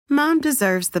Mom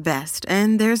deserves the best,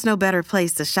 and there's no better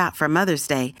place to shop for Mother's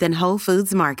Day than Whole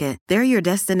Foods Market. They're your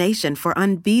destination for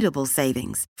unbeatable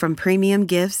savings, from premium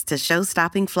gifts to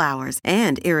show-stopping flowers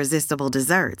and irresistible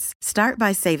desserts. Start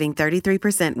by saving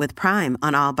 33% with Prime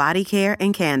on all body care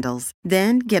and candles.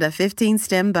 Then get a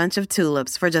 15-stem bunch of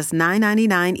tulips for just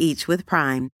 $9.99 each with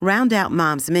Prime. Round out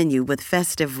Mom's menu with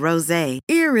festive rosé,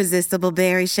 irresistible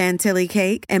berry chantilly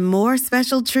cake, and more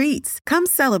special treats. Come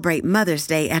celebrate Mother's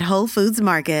Day at Whole Foods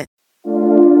Market.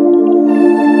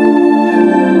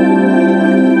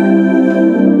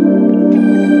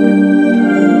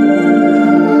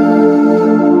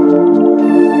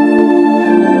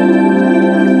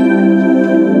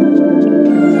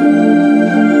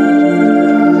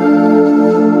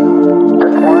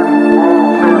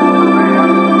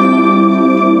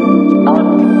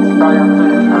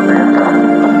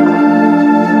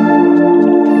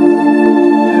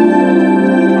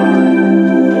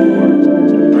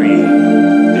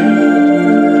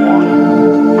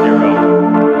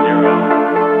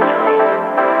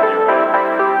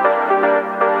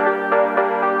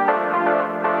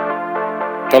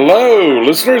 Hello,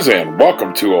 listeners, and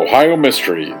welcome to Ohio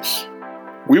Mysteries.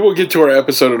 We will get to our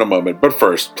episode in a moment, but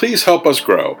first, please help us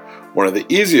grow. One of the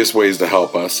easiest ways to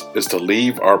help us is to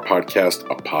leave our podcast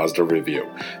a positive review.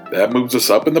 That moves us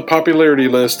up in the popularity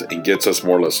list and gets us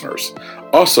more listeners.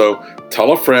 Also,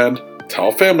 tell a friend,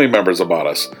 tell family members about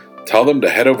us. Tell them to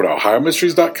head over to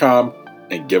ohiomysteries.com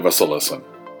and give us a listen.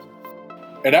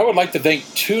 And I would like to thank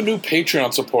two new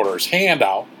Patreon supporters,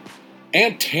 Handout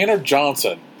and Tanner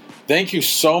Johnson. Thank you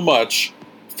so much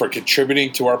for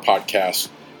contributing to our podcast.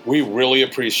 We really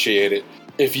appreciate it.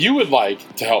 If you would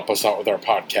like to help us out with our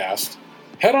podcast,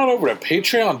 head on over to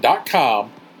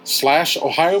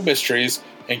patreon.com/Ohio Mysteries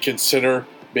and consider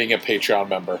being a Patreon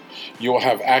member. You will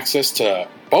have access to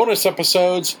bonus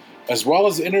episodes as well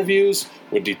as interviews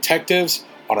with detectives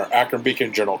on our Akron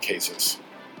Beacon Journal cases.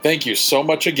 Thank you so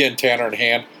much again, Tanner and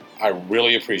Han. I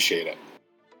really appreciate it.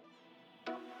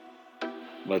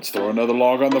 Let's throw another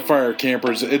log on the fire,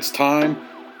 campers. It's time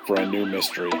for a new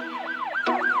mystery.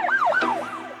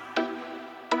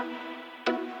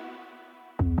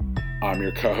 I'm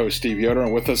your co-host, Steve Yoder,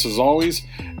 and with us, as always,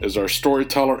 is our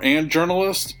storyteller and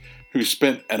journalist who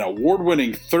spent an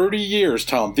award-winning 30 years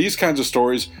telling these kinds of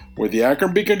stories with the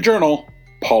Akron Beacon Journal,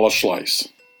 Paula Schleiss.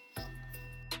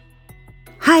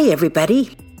 Hi,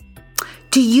 everybody.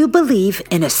 Do you believe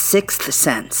in a sixth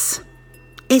sense?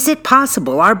 Is it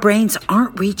possible our brains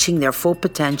aren't reaching their full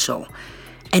potential?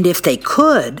 And if they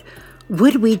could,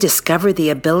 would we discover the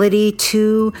ability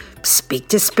to speak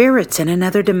to spirits in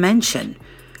another dimension,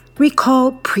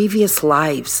 recall previous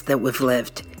lives that we've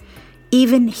lived,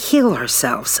 even heal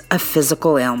ourselves of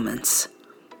physical ailments?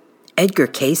 Edgar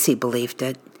Cayce believed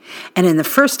it, and in the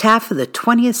first half of the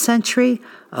 20th century,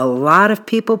 a lot of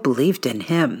people believed in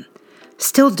him.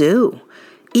 Still do.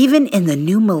 Even in the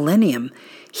new millennium,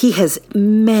 he has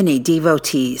many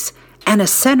devotees and a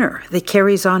center that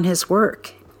carries on his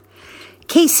work.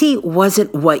 Cayce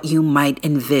wasn't what you might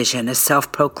envision a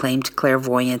self-proclaimed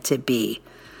clairvoyant to be.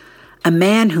 A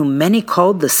man whom many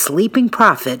called the sleeping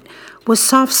prophet was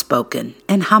soft-spoken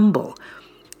and humble,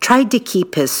 tried to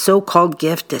keep his so-called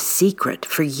gift a secret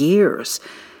for years,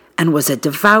 and was a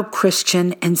devout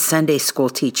Christian and Sunday school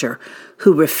teacher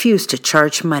who refused to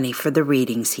charge money for the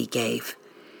readings he gave.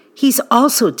 He's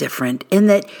also different in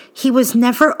that he was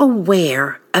never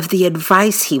aware of the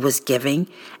advice he was giving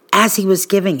as he was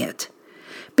giving it,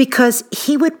 because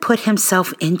he would put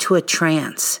himself into a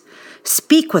trance,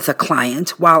 speak with a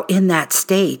client while in that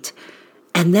state,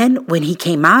 and then when he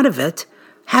came out of it,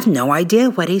 have no idea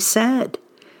what he said.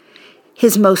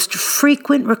 His most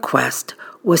frequent request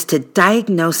was to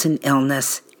diagnose an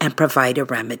illness and provide a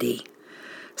remedy.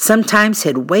 Sometimes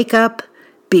he'd wake up,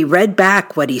 be read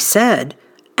back what he said,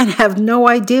 and have no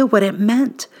idea what it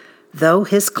meant, though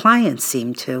his clients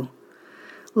seemed to.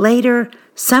 Later,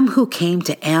 some who came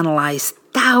to analyze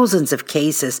thousands of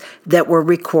cases that were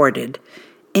recorded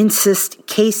insist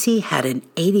Cayce had an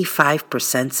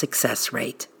 85% success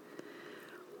rate.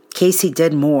 Cayce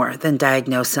did more than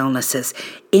diagnose illnesses.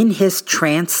 In his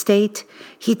trance state,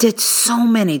 he did so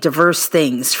many diverse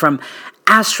things, from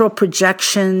astral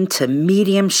projection to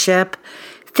mediumship,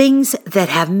 things that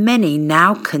have many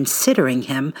now considering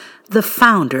him the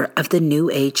founder of the New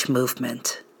Age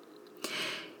movement.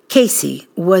 Cayce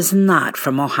was not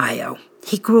from Ohio.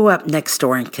 He grew up next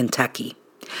door in Kentucky.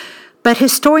 But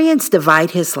historians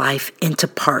divide his life into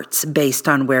parts based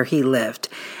on where he lived,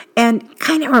 and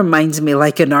kind of reminds me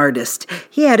like an artist.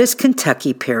 He had his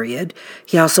Kentucky period.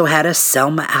 He also had a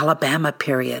Selma, Alabama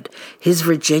period, his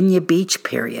Virginia Beach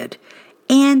period,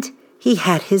 and he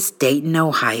had his Dayton,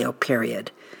 Ohio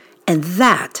period, and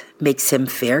that makes him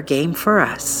fair game for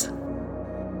us.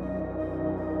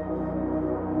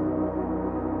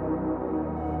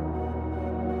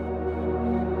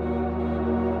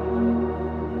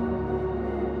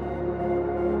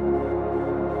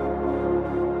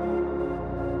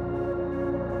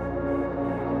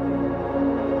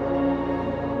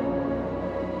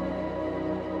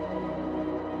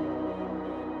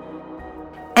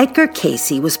 Edgar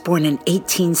Cayce was born in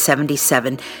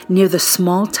 1877 near the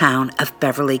small town of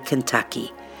Beverly,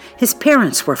 Kentucky. His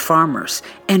parents were farmers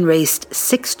and raised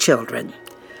 6 children.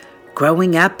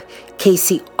 Growing up,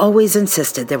 Cayce always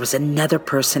insisted there was another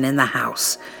person in the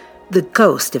house, the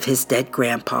ghost of his dead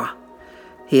grandpa.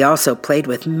 He also played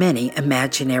with many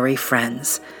imaginary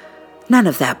friends. None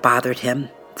of that bothered him.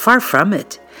 Far from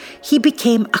it. He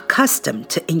became accustomed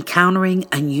to encountering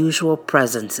unusual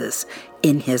presences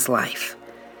in his life.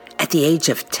 At the age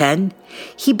of 10,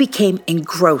 he became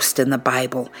engrossed in the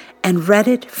Bible and read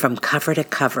it from cover to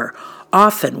cover,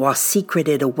 often while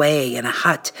secreted away in a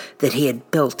hut that he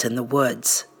had built in the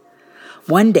woods.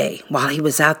 One day, while he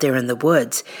was out there in the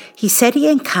woods, he said he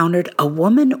encountered a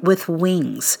woman with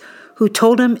wings who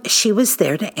told him she was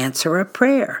there to answer a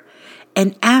prayer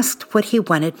and asked what he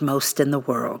wanted most in the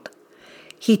world.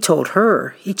 He told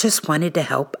her he just wanted to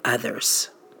help others.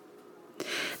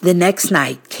 The next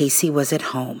night, Cayce was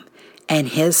at home, and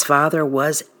his father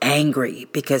was angry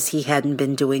because he hadn't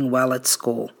been doing well at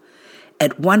school.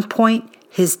 At one point,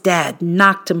 his dad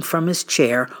knocked him from his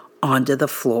chair onto the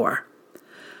floor.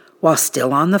 While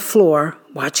still on the floor,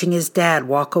 watching his dad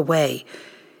walk away,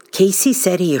 Cayce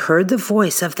said he heard the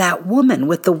voice of that woman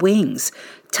with the wings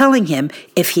telling him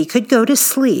if he could go to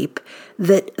sleep,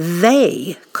 that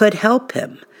they could help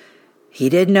him. He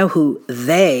didn't know who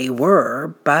they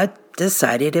were, but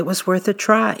decided it was worth a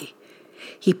try.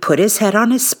 He put his head on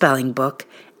his spelling book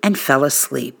and fell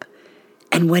asleep.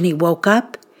 And when he woke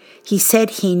up, he said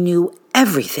he knew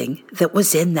everything that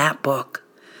was in that book.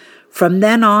 From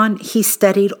then on, he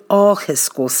studied all his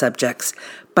school subjects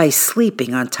by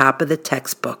sleeping on top of the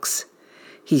textbooks.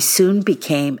 He soon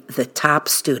became the top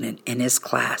student in his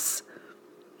class.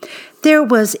 There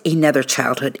was another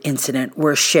childhood incident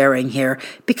worth sharing here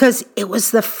because it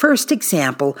was the first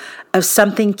example of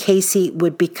something Cayce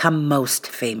would become most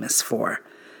famous for,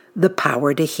 the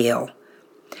power to heal.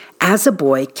 As a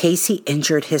boy, Cayce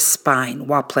injured his spine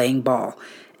while playing ball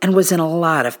and was in a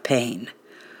lot of pain.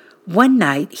 One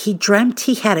night, he dreamt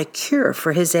he had a cure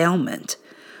for his ailment.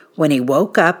 When he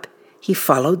woke up, he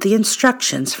followed the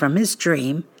instructions from his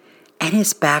dream, and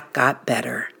his back got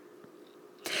better.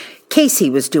 Cayce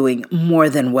was doing more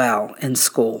than well in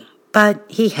school, but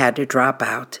he had to drop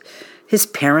out. His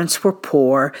parents were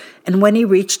poor, and when he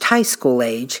reached high school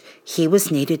age, he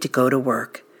was needed to go to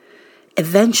work.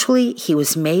 Eventually, he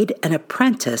was made an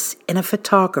apprentice in a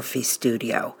photography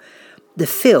studio, the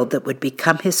field that would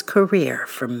become his career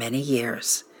for many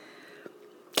years.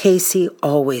 Cayce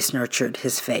always nurtured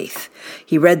his faith.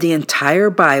 He read the entire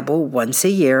Bible once a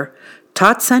year,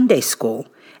 taught Sunday school,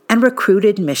 and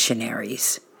recruited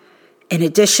missionaries. In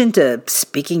addition to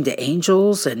speaking to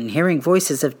angels and hearing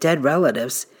voices of dead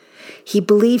relatives, he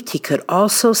believed he could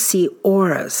also see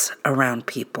auras around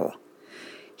people.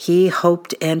 He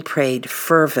hoped and prayed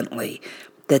fervently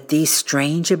that these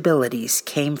strange abilities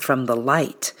came from the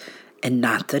light and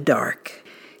not the dark.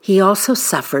 He also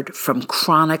suffered from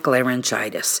chronic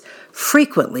laryngitis,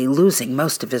 frequently losing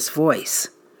most of his voice.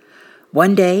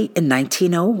 One day in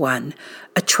 1901,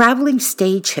 a traveling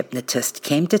stage hypnotist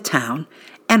came to town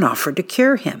and offered to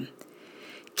cure him.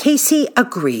 Cayce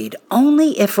agreed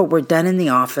only if it were done in the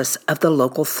office of the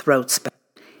local throat specialist.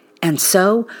 And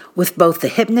so, with both the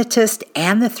hypnotist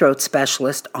and the throat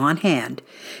specialist on hand,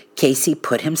 Cayce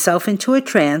put himself into a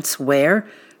trance where,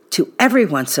 to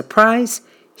everyone's surprise,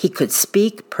 he could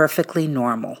speak perfectly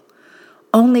normal.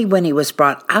 Only when he was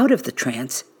brought out of the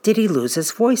trance did he lose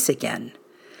his voice again.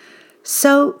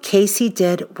 So Cayce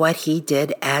did what he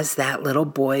did as that little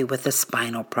boy with a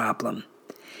spinal problem.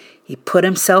 He put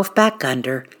himself back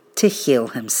under to heal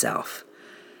himself.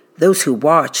 Those who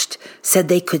watched said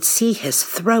they could see his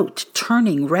throat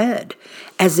turning red,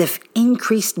 as if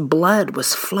increased blood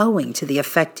was flowing to the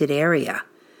affected area.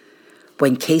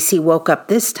 When Cayce woke up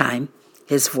this time,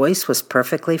 his voice was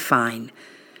perfectly fine.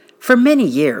 For many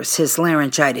years, his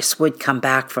laryngitis would come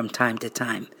back from time to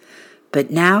time,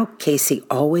 but now Cayce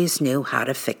always knew how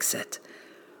to fix it.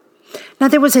 Now,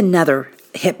 there was another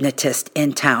hypnotist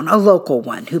in town, a local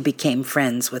one, who became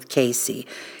friends with Cayce.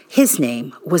 His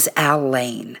name was Al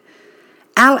Lane.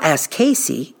 Al asked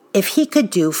Cayce if he could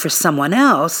do for someone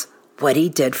else what he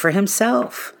did for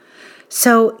himself.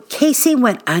 So Cayce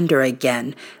went under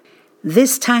again,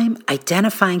 this time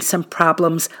identifying some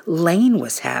problems Lane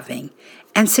was having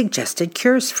and suggested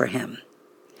cures for him.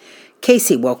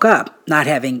 Cayce woke up, not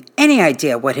having any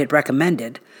idea what he'd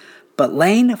recommended, but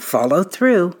Lane followed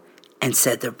through and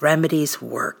said the remedies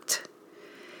worked.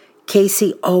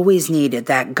 Cayce always needed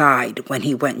that guide when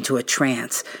he went into a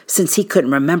trance. Since he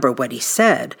couldn't remember what he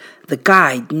said, the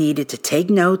guide needed to take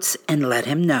notes and let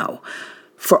him know.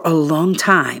 For a long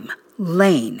time,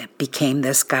 Lane became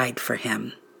this guide for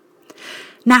him.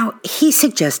 Now, he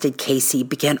suggested Cayce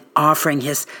begin offering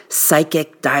his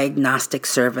psychic diagnostic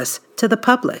service to the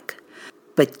public.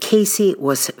 But Cayce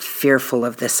was fearful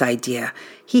of this idea.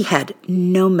 He had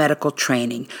no medical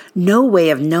training, no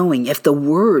way of knowing if the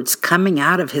words coming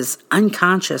out of his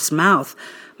unconscious mouth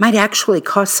might actually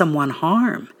cause someone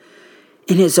harm.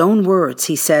 In his own words,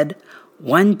 he said,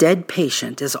 "One dead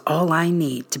patient is all I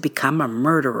need to become a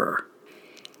murderer."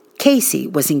 Cayce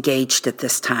was engaged at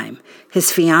this time.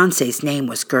 His fiance's name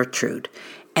was Gertrude,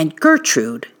 and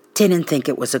Gertrude didn't think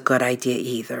it was a good idea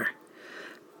either.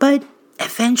 But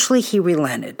eventually he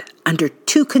relented under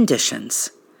two conditions.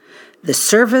 The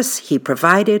service he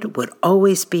provided would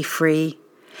always be free,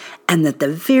 and that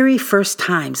the very first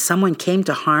time someone came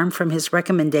to harm from his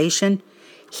recommendation,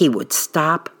 he would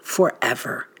stop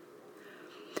forever.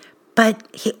 But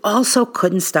he also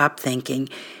couldn't stop thinking,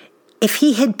 if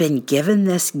he had been given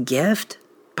this gift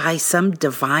by some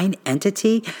divine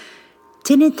entity,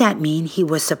 didn't that mean he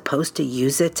was supposed to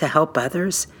use it to help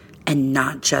others and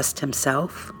not just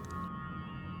himself?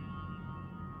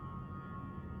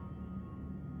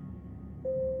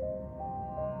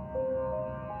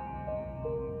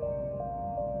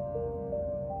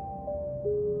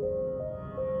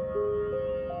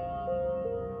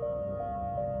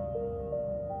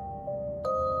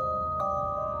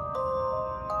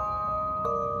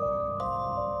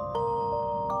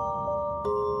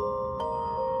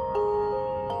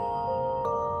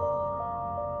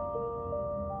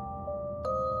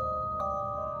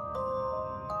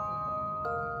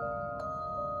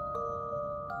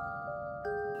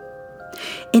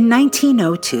 In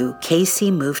 1902, Cayce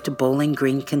moved to Bowling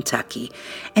Green, Kentucky,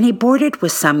 and he boarded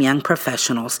with some young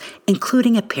professionals,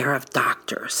 including a pair of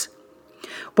doctors.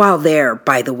 While there,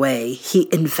 by the way, he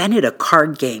invented a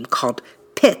card game called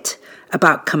Pit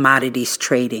about commodities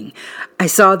trading. I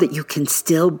saw that you can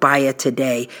still buy it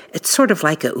today. It's sort of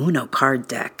like a Uno card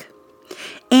deck.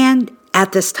 And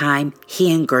at this time,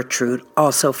 he and Gertrude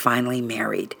also finally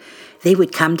married. They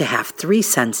would come to have 3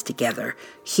 sons together,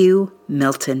 Hugh,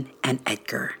 Milton, and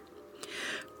Edgar.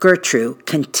 Gertrude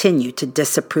continued to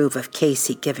disapprove of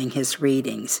Cayce giving his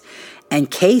readings,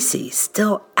 and Cayce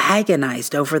still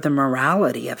agonized over the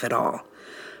morality of it all.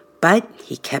 But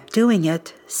he kept doing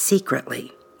it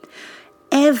secretly.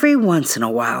 Every once in a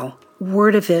while,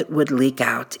 word of it would leak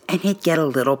out, and he'd get a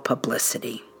little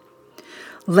publicity.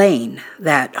 Lane,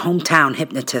 that hometown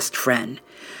hypnotist friend,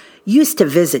 used to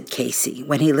visit Cayce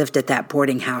when he lived at that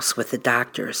boarding house with the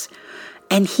doctors,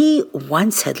 and he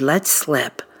once had let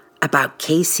slip about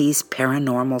Cayce's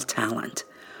paranormal talent.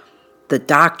 The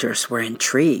doctors were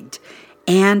intrigued,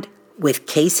 and, with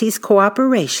Cayce's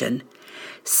cooperation,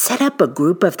 set up a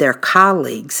group of their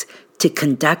colleagues to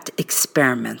conduct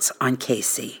experiments on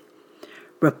Cayce.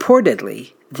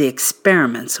 Reportedly, the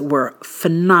experiments were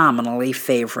phenomenally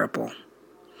favorable.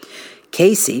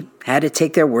 Cayce had to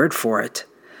take their word for it.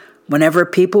 Whenever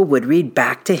people would read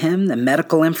back to him the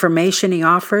medical information he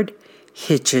offered,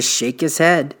 he'd just shake his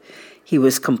head. He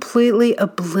was completely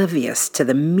oblivious to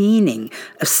the meaning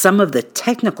of some of the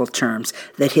technical terms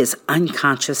that his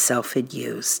unconscious self had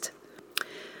used.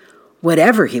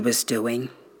 Whatever he was doing,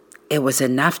 it was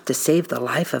enough to save the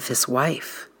life of his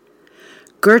wife.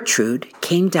 Gertrude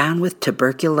came down with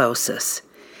tuberculosis.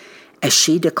 As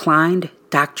she declined,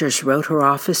 doctors wrote her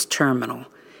off as terminal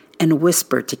and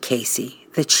whispered to Cayce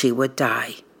that she would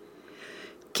die.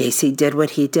 Cayce did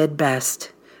what he did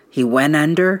best. He went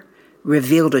under,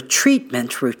 revealed a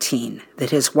treatment routine that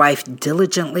his wife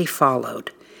diligently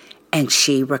followed, and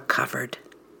she recovered.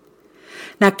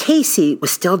 Now, Cayce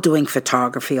was still doing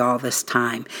photography all this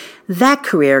time. That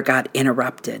career got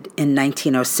interrupted in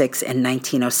 1906 and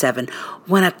 1907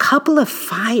 when a couple of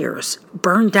fires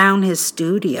burned down his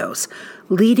studios,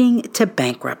 leading to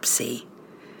bankruptcy.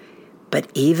 But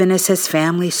even as his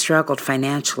family struggled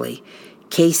financially,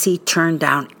 Cayce turned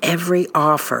down every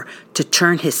offer to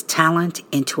turn his talent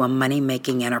into a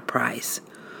money-making enterprise.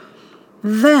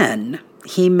 Then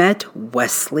he met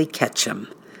Wesley Ketchum.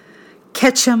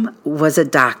 Ketchum was a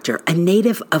doctor, a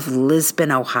native of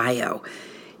Lisbon, Ohio.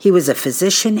 He was a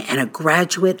physician and a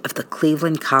graduate of the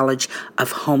Cleveland College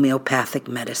of Homeopathic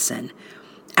Medicine.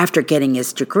 After getting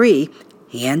his degree,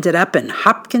 he ended up in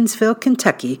Hopkinsville,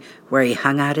 Kentucky, where he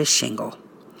hung out his shingle.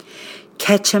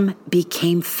 Ketchum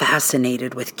became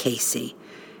fascinated with Cayce,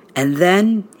 and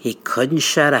then he couldn't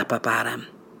shut up about him.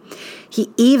 He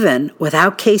even,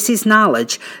 without Cayce's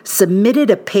knowledge, submitted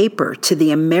a paper to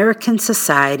the American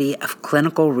Society of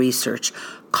Clinical Research,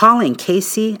 calling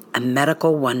Cayce a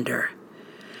medical wonder.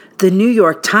 The New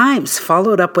York Times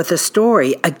followed up with a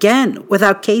story, again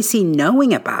without Cayce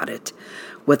knowing about it,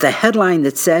 with a headline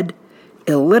that said,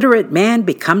 "Illiterate man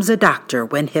becomes a doctor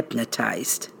when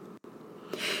hypnotized."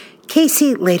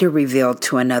 Cayce later revealed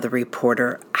to another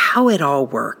reporter how it all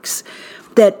works,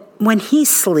 that when he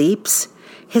sleeps,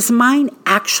 his mind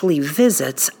actually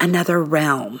visits another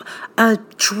realm, a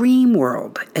dream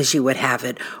world, as you would have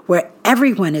it, where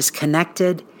everyone is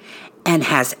connected and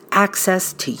has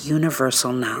access to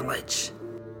universal knowledge.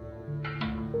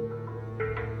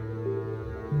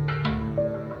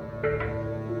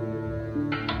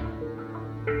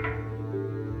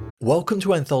 Welcome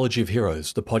to Anthology of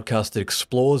Heroes, the podcast that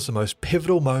explores the most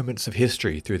pivotal moments of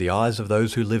history through the eyes of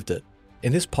those who lived it.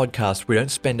 In this podcast, we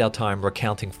don't spend our time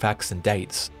recounting facts and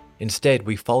dates. Instead,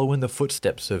 we follow in the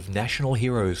footsteps of national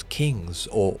heroes, kings,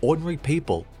 or ordinary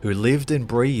people who lived and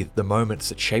breathed the moments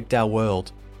that shaped our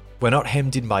world. We're not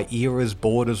hemmed in by eras,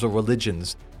 borders, or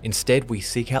religions. Instead, we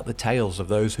seek out the tales of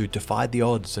those who defied the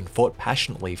odds and fought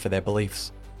passionately for their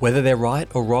beliefs. Whether they're right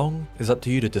or wrong is up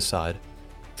to you to decide.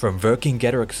 From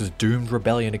Vercingetorix's doomed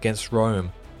rebellion against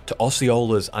Rome, to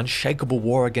Osceola's unshakable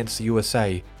war against the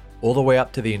USA, all the way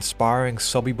up to the inspiring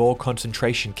Sobibor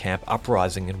concentration camp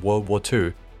uprising in World War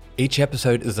II, each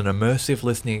episode is an immersive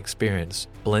listening experience,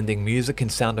 blending music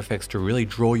and sound effects to really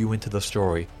draw you into the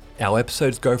story. Our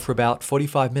episodes go for about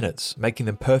 45 minutes, making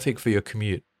them perfect for your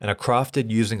commute, and are crafted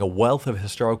using a wealth of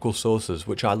historical sources,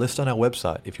 which I list on our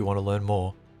website if you want to learn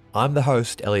more. I'm the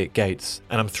host, Edgar Cayce,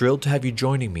 and I'm thrilled to have you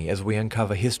joining me as we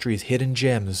uncover history's hidden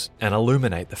gems and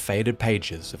illuminate the faded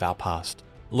pages of our past.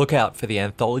 Look out for the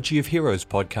Anthology of Heroes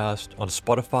podcast on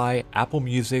Spotify, Apple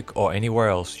Music, or anywhere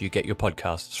else you get your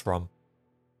podcasts from.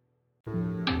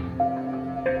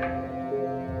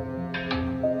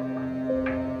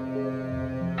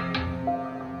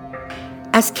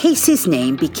 As Cayce's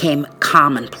name became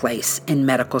commonplace in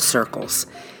medical circles,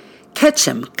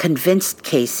 Ketchum convinced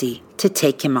Cayce to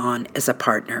take him on as a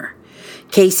partner.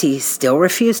 Cayce still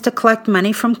refused to collect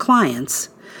money from clients,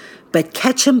 but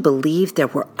Ketchum believed there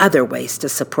were other ways to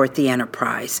support the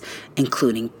enterprise,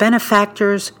 including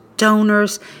benefactors,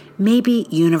 donors, maybe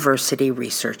university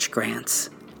research grants.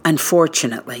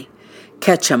 Unfortunately,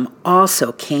 Ketchum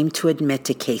also came to admit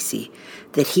to Cayce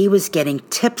that he was getting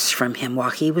tips from him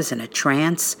while he was in a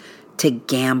trance to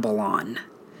gamble on.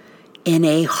 In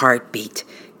a heartbeat,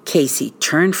 Cayce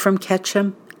turned from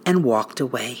Ketchum and walked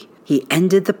away. He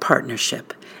ended the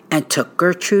partnership and took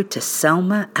Gertrude to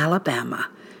Selma, Alabama,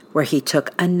 where he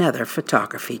took another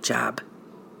photography job.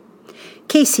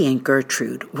 Cayce and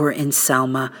Gertrude were in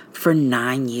Selma for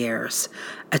 9 years,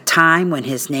 a time when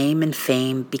his name and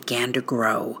fame began to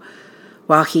grow.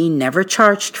 While he never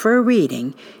charged for a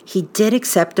reading, he did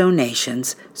accept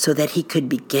donations so that he could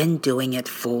begin doing it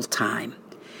full time.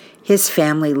 His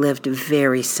family lived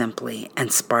very simply and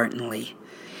Spartanly.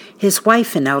 His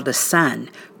wife and eldest son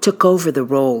took over the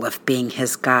role of being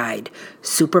his guide,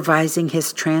 supervising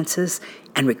his trances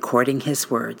and recording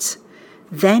his words.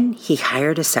 Then he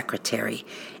hired a secretary,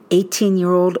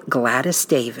 18-year-old Gladys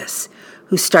Davis,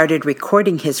 who started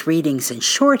recording his readings in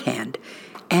shorthand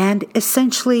and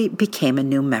essentially became a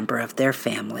new member of their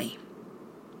family.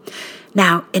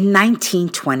 Now, in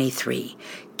 1923,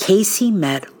 Cayce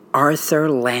met Arthur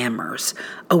Lammers,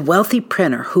 a wealthy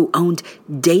printer who owned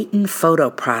Dayton Photo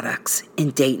Products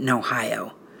in Dayton,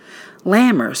 Ohio.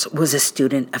 Lammers was a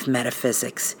student of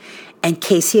metaphysics, and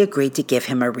Cayce agreed to give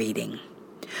him a reading.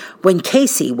 When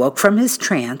Cayce woke from his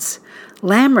trance,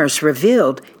 Lammers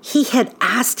revealed he had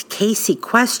asked Cayce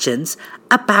questions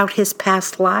about his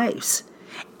past lives,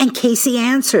 and Cayce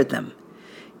answered them.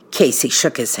 Cayce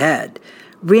shook his head.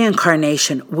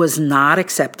 Reincarnation was not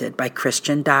accepted by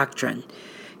Christian doctrine.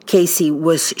 Cayce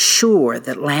was sure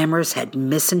that Lammers had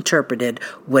misinterpreted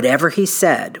whatever he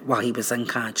said while he was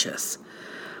unconscious.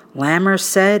 Lammers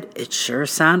said it sure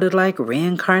sounded like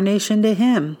reincarnation to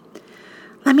him.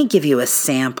 Let me give you a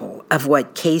sample of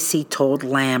what Cayce told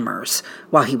Lammers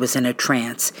while he was in a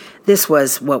trance. This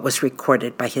was what was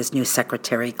recorded by his new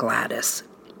secretary, Gladys.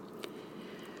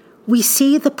 We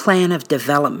see the plan of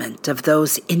development of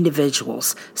those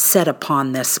individuals set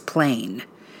upon this plane,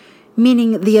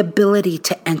 meaning the ability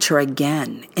to enter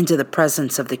again into the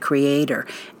presence of the Creator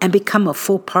and become a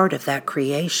full part of that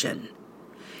creation.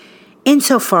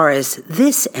 Insofar as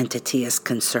this entity is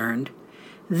concerned,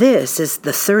 this is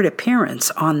the third appearance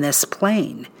on this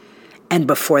plane, and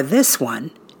before this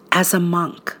one, as a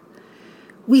monk.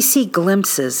 We see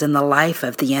glimpses in the life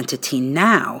of the entity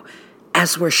now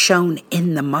as were shown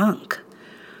in the monk.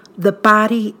 The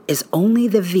body is only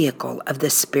the vehicle of the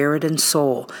spirit and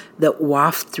soul that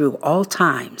waft through all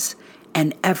times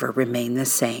and ever remain the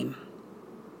same.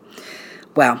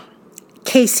 Well,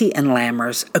 Cayce and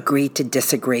Lammers agreed to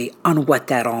disagree on what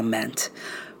that all meant,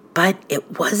 but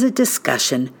it was a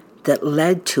discussion that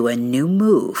led to a new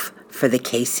move for the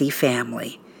Cayce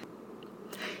family.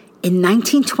 In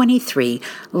 1923,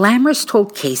 Lammers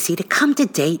told Cayce to come to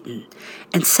Dayton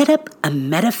and set up a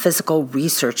metaphysical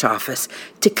research office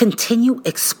to continue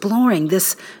exploring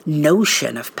this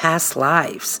notion of past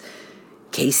lives.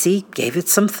 Cayce gave it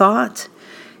some thought.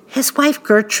 His wife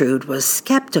Gertrude was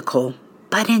skeptical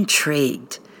but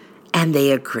intrigued, and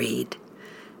they agreed.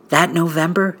 That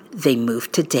November, they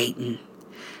moved to Dayton.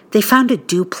 They found a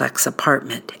duplex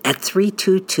apartment at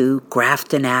 322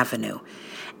 Grafton Avenue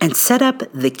and set up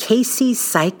the Cayce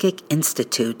Psychic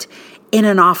Institute in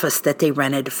an office that they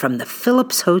rented from the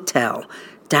Phillips Hotel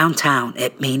downtown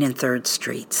at Main and 3rd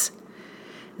Streets.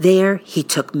 There, he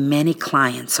took many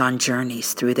clients on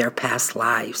journeys through their past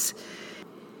lives.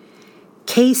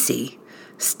 Cayce,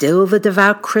 still the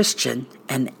devout Christian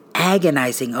and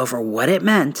agonizing over what it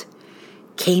meant,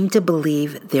 came to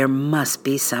believe there must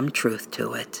be some truth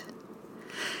to it.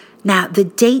 Now, the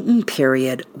Dayton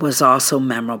period was also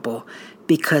memorable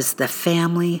because the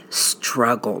family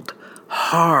struggled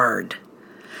hard.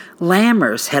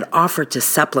 Lammers had offered to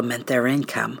supplement their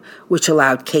income, which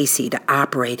allowed Cayce to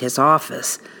operate his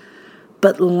office.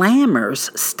 But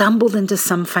Lammers stumbled into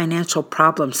some financial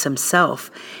problems himself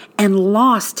and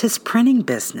lost his printing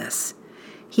business.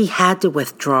 He had to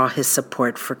withdraw his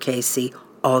support for Cayce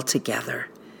altogether.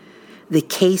 The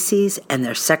Cayces and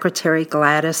their secretary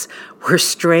Gladys were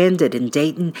stranded in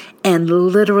Dayton and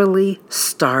literally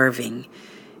starving.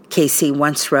 Cayce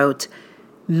once wrote,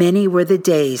 "Many were the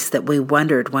days that we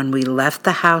wondered when we left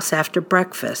the house after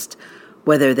breakfast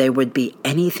whether there would be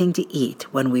anything to eat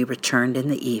when we returned in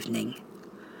the evening."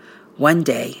 One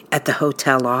day, at the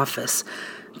hotel office,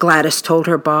 Gladys told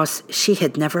her boss she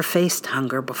had never faced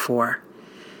hunger before.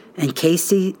 And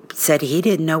Cayce said he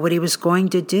didn't know what he was going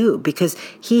to do because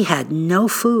he had no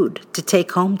food to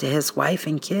take home to his wife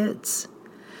and kids.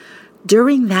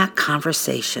 During that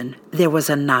conversation, there was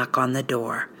a knock on the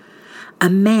door. A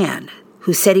man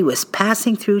who said he was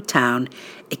passing through town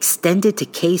extended to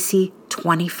Cayce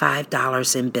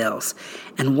 $25 in bills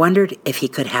and wondered if he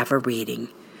could have a reading.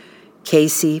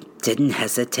 Cayce didn't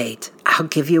hesitate. "I'll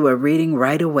give you a reading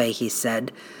right away," he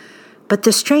said. But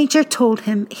the stranger told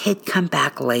him he'd come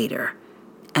back later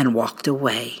and walked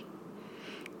away.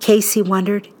 Cayce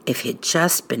wondered if he'd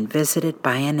just been visited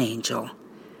by an angel.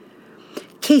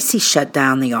 Cayce shut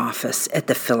down the office at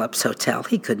the Phillips Hotel.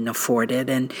 He couldn't afford it,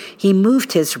 and he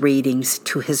moved his readings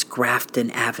to his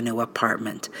Grafton Avenue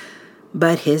apartment.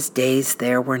 But his days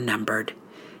there were numbered.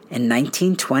 In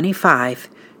 1925,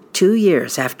 2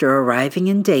 years after arriving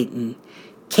in Dayton,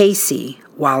 Cayce,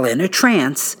 while in a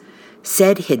trance,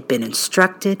 said he'd been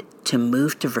instructed to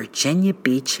move to Virginia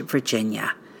Beach,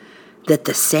 Virginia, that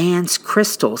the sand's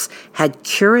crystals had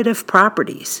curative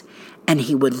properties, and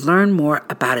he would learn more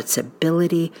about its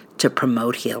ability to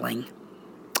promote healing.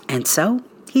 And so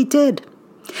he did.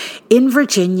 In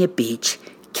Virginia Beach,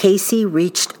 Cayce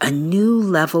reached a new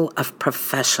level of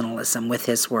professionalism with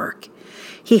his work.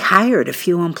 He hired a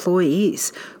few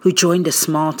employees who joined a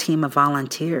small team of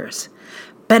volunteers.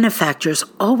 Benefactors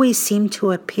always seemed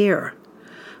to appear.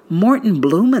 Morton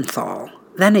Blumenthal,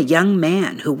 then a young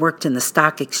man who worked in the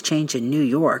stock exchange in New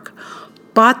York,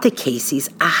 bought the Cayces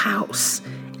a house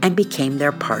and became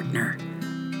their partner.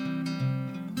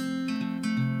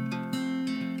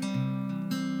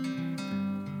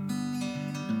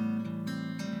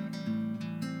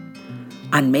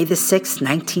 On May 6,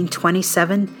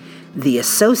 1927, the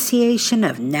Association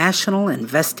of National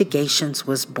Investigations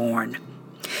was born.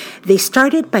 They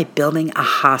started by building a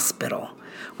hospital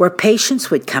where patients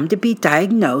would come to be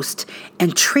diagnosed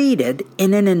and treated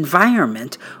in an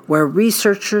environment where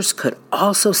researchers could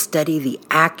also study the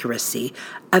accuracy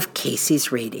of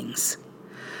Cayce's readings.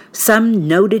 Some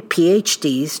noted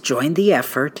PhDs joined the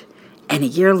effort, and a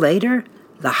year later,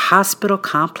 the hospital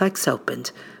complex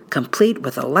opened, complete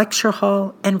with a lecture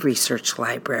hall and research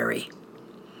library.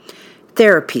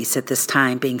 Therapies at this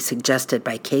time being suggested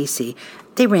by Cayce,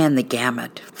 they ran the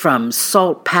gamut, from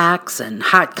salt packs and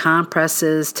hot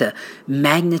compresses to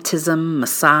magnetism,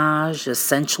 massage,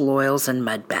 essential oils, and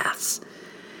mud baths.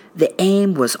 The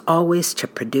aim was always to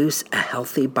produce a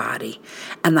healty body,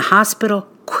 and the hospital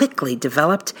quickly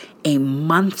developed a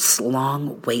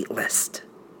months-long wait list.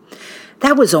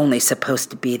 That was only supposed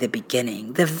to be the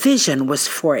beginning. The vision was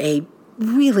for a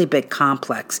really big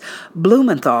complex.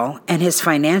 Blumenthal and his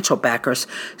financial backers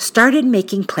started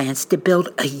making plans to build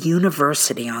a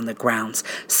university on the grounds,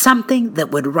 something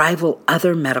that would rival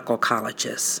other medical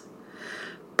colleges.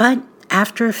 But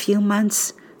after a few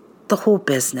months, the whole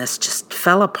business just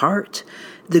fell apart.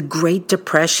 The Great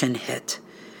Depression hit.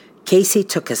 Cayce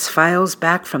took his files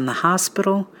back from the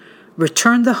hospital,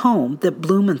 returned the home that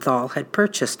Blumenthal had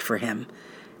purchased for him,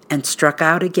 and struck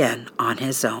out again on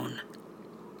his own.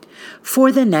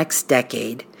 For the next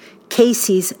decade,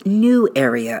 Cayce's new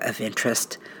area of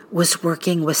interest was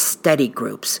working with study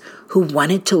groups who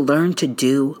wanted to learn to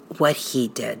do what he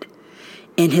did.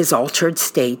 In his altered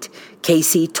state,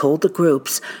 Cayce told the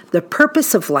groups the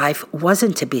purpose of life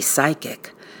wasn't to be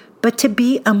psychic, but to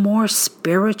be a more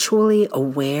spiritually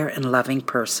aware and loving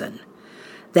person.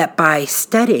 That by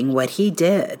studying what he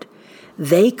did,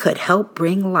 they could help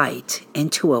bring light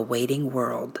into a waiting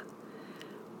world.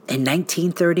 In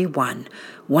 1931,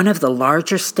 one of the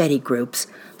larger study groups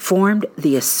formed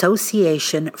the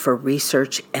Association for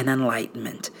Research and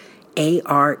Enlightenment,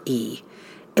 ARE.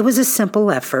 It was a simple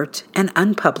effort and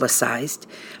unpublicized.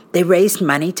 They raised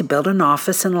money to build an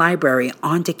office and library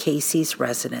onto Cayce's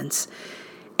residence,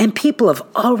 and people of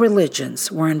all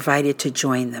religions were invited to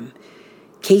join them.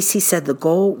 Cayce said the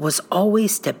goal was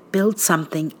always to build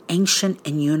something ancient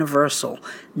and universal,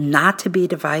 not to be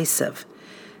divisive.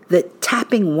 That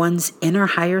tapping one's inner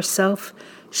higher self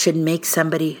should make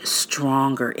somebody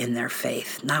stronger in their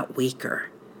faith, not weaker.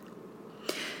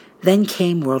 Then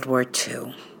came World War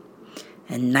II.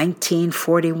 In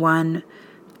 1941,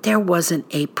 there wasn't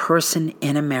a person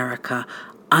in America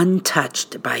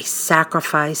untouched by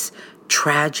sacrifice,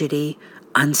 tragedy,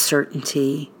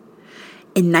 uncertainty.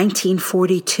 In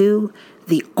 1942,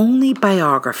 the only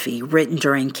biography written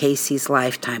during Cayce's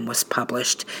lifetime was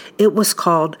published. It was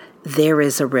called There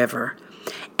Is a River,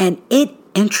 and it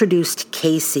introduced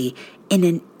Cayce in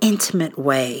an intimate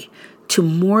way to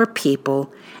more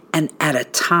people and at a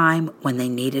time when they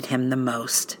needed him the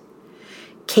most.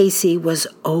 Cayce was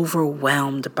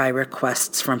overwhelmed by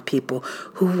requests from people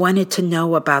who wanted to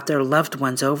know about their loved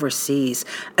ones overseas,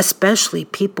 especially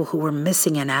people who were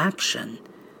missing in action.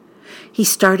 He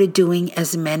started doing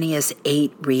as many as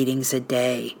 8 readings a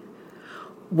day.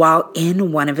 While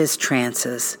in one of his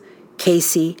trances,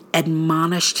 Cayce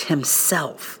admonished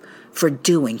himself for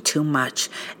doing too much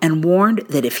and warned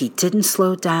that if he didn't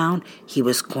slow down, he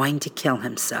was going to kill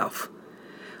himself.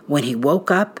 When he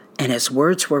woke up and his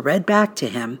words were read back to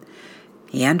him,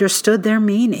 he understood their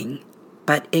meaning,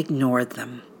 but ignored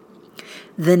them.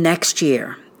 The next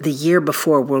year, the year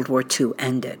before World War II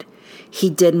ended, he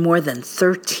did more than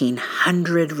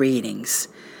 1,300 readings.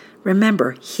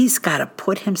 Remember, he's got to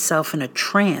put himself in a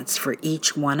trance for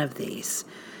each one of these.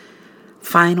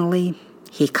 Finally,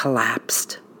 he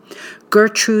collapsed.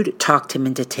 Gertrude talked him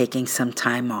into taking some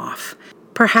time off,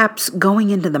 perhaps going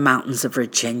into the mountains of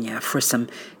Virginia for some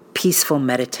peaceful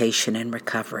meditation and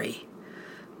recovery.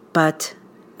 But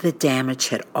the damage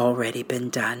had already been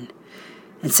done.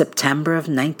 In September of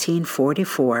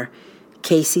 1944,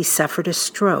 Cayce suffered a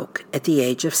stroke at the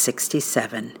age of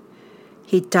 67.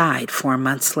 He died 4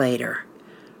 months later.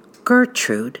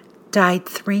 Gertrude died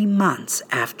 3 months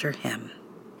after him.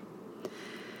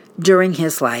 During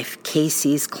his life,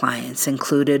 Cayce's clients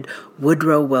included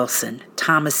Woodrow Wilson,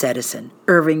 Thomas Edison,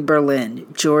 Irving Berlin,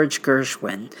 George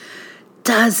Gershwin.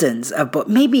 Dozens of books,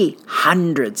 maybe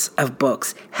hundreds of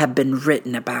books, have been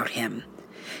written about him.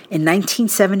 In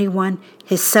 1971,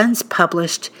 his sons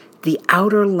published The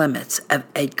Outer Limits of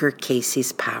Edgar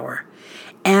Cayce's Power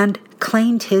and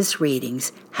claimed his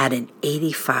readings had an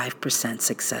 85%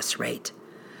 success rate.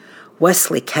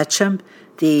 Wesley Ketchum,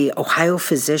 the Ohio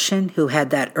physician who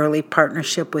had that early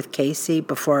partnership with Cayce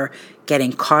before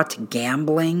getting caught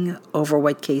gambling over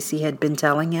what Cayce had been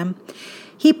telling him,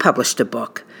 he published a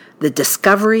book, The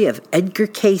Discovery of Edgar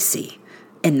Cayce,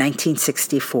 in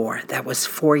 1964. That was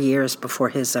 4 years before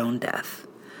his own death.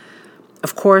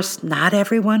 Of course, not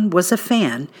everyone was a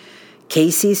fan.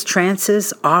 Cayce's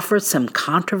trances offered some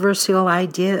controversial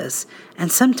ideas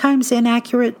and sometimes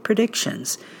inaccurate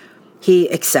predictions. He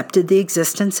accepted the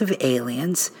existence of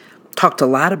aliens, talked a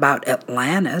lot about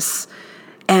Atlantis,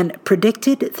 and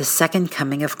predicted the second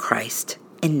coming of Christ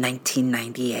in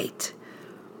 1998.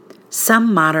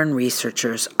 Some modern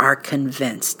researchers are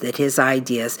convinced that his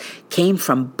ideas came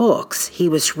from books he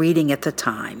was reading at the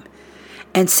time,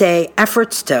 and say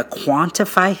efforts to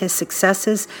quantify his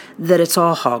successes that it's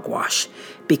all hogwash,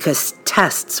 because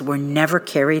tests were never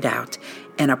carried out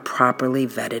in a properly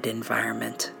vetted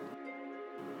environment.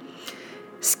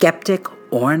 Skeptic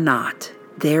or not,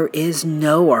 there is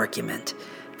no argument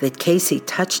that Cayce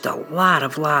touched a lot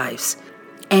of lives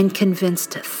and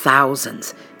convinced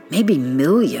thousands, maybe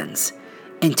millions,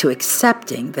 into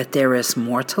accepting that there is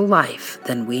more to life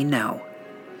than we know.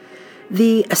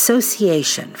 The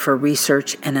Association for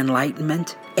Research and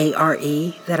Enlightenment, ARE,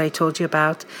 that I told you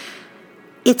about,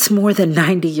 it's more than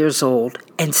 90 years old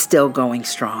and still going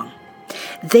strong.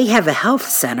 They have a health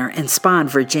center in Spawn,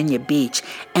 Virginia Beach,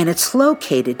 and it's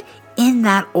located in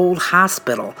that old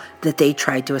hospital that they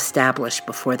tried to establish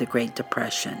before the Great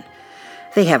Depression.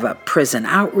 They have a prison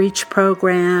outreach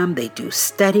program, they do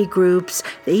study groups,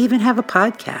 they even have a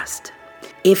podcast.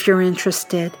 If you're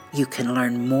interested, you can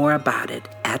learn more about it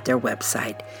at their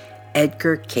website,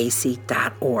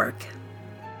 edgarcayce.org.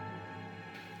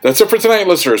 That's it for tonight,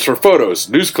 listeners. For photos,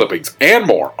 news clippings, and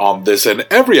more on this and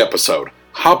every episode,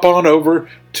 hop on over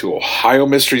to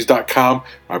ohiomysteries.com.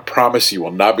 I promise you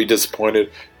will not be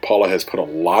disappointed. Paula has put a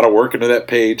lot of work into that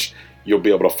page. You'll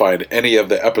be able to find any of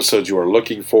the episodes you are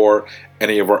looking for,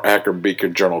 any of our Akron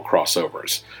Beacon Journal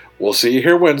crossovers. We'll see you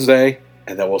here Wednesday,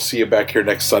 and then we'll see you back here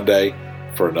next Sunday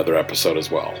for another episode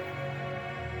as well.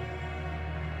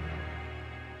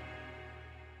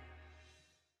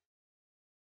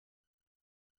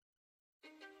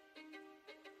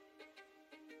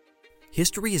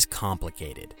 History is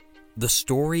complicated. The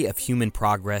story of human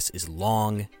progress is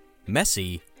long,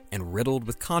 messy, and riddled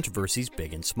with controversies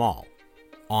big and small.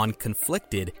 On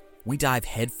Conflicted, we dive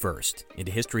headfirst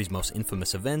into history's most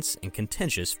infamous events and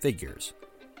contentious figures.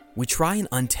 We try and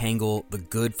untangle the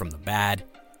good from the bad,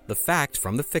 the fact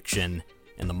from the fiction,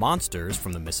 and the monsters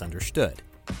from the misunderstood.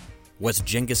 Was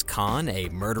Genghis Khan a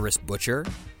murderous butcher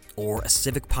or a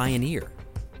civic pioneer?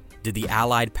 Did the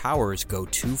Allied powers go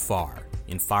too far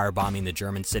in firebombing the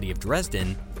German city of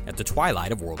Dresden at the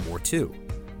twilight of World War II?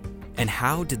 And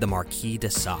how did the Marquis de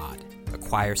Sade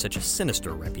acquire such a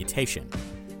sinister reputation?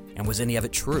 And was any of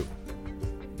it true?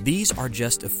 These are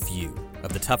just a few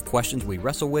of the tough questions we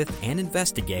wrestle with and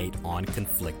investigate on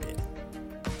Conflicted.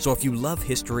 So if you love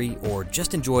history or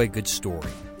just enjoy a good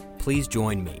story, please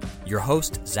join me, your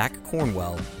host, Zach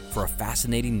Cornwell, for a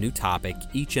fascinating new topic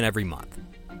each and every month.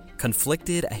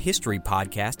 Conflicted, a history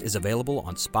podcast, is available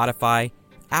on Spotify,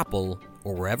 Apple,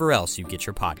 or wherever else you get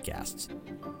your podcasts.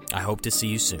 I hope to see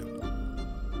you soon.